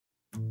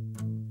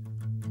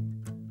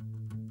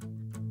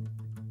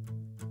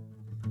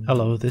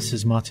Hello, this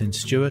is Martin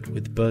Stewart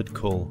with Bird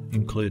Call,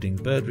 including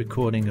bird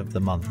recording of the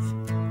month.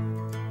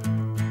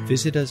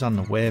 Visit us on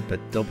the web at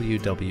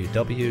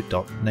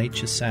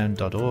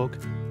www.naturesound.org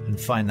and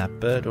find that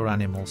bird or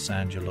animal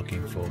sound you're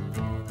looking for.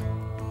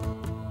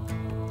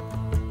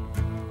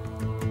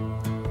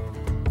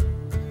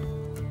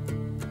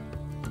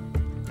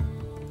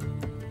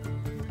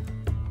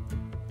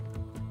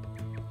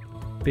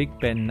 Big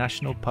Bend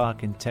National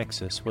Park in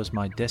Texas was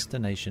my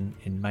destination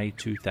in May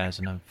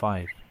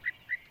 2005.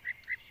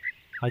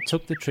 I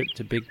took the trip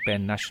to Big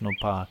Bend National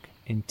Park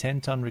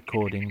intent on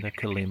recording the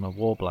Colima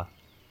Warbler.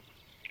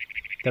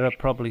 There are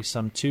probably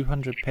some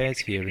 200 pairs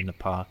here in the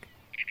park,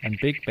 and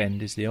Big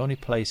Bend is the only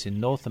place in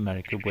North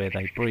America where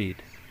they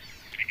breed.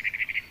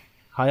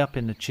 High up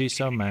in the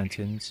Chiso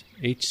Mountains,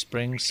 each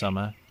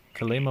spring-summer,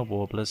 Colima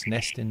Warblers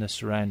nest in the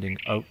surrounding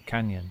oak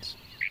canyons.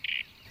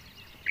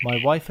 My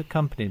wife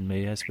accompanied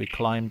me as we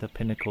climbed the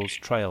Pinnacles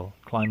Trail,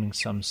 climbing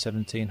some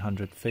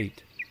 1,700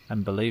 feet,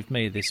 and believe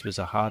me, this was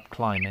a hard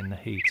climb in the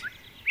heat.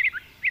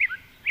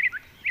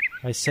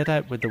 I set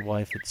out with the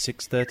wife at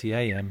 6:30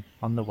 a.m.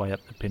 on the way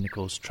up the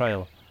Pinnacles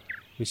Trail.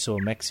 We saw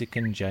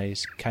Mexican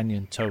jays,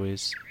 canyon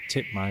towhees,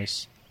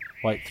 titmice,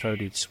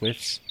 white-throated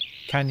swifts,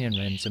 canyon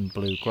wrens and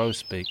blue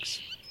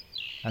grosbeaks.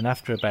 And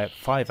after about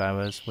 5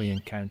 hours we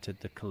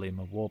encountered the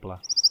Colima Warbler.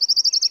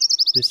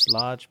 This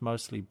large,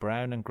 mostly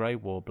brown and grey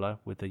warbler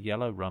with a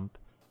yellow rump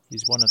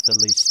is one of the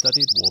least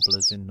studied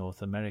warblers in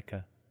North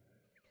America.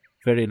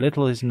 Very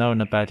little is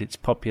known about its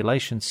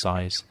population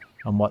size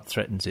and what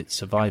threatens its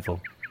survival.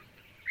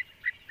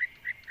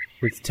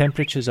 With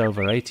temperatures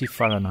over 80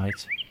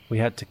 Fahrenheit, we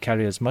had to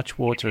carry as much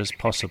water as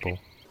possible.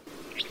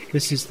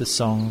 This is the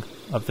song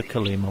of the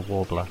Colima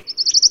Warbler.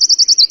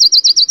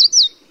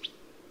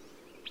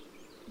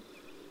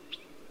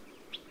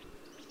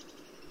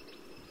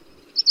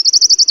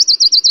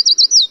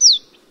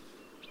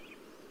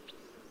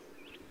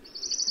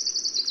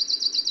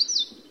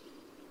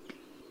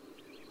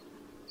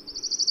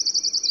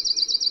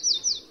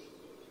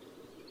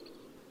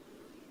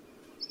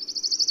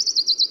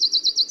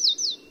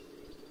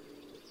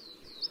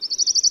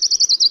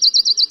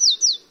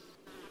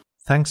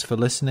 Thanks for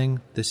listening.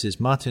 This is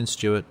Martin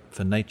Stewart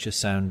for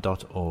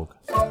naturesound.org.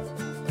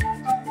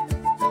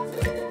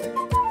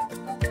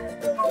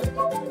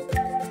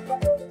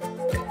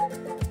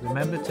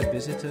 Remember to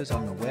visit us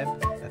on the web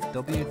at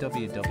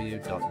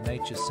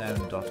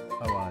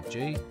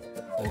www.naturesound.org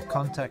or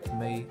contact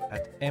me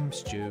at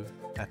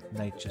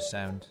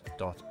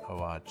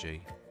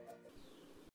mstew@naturesound.org.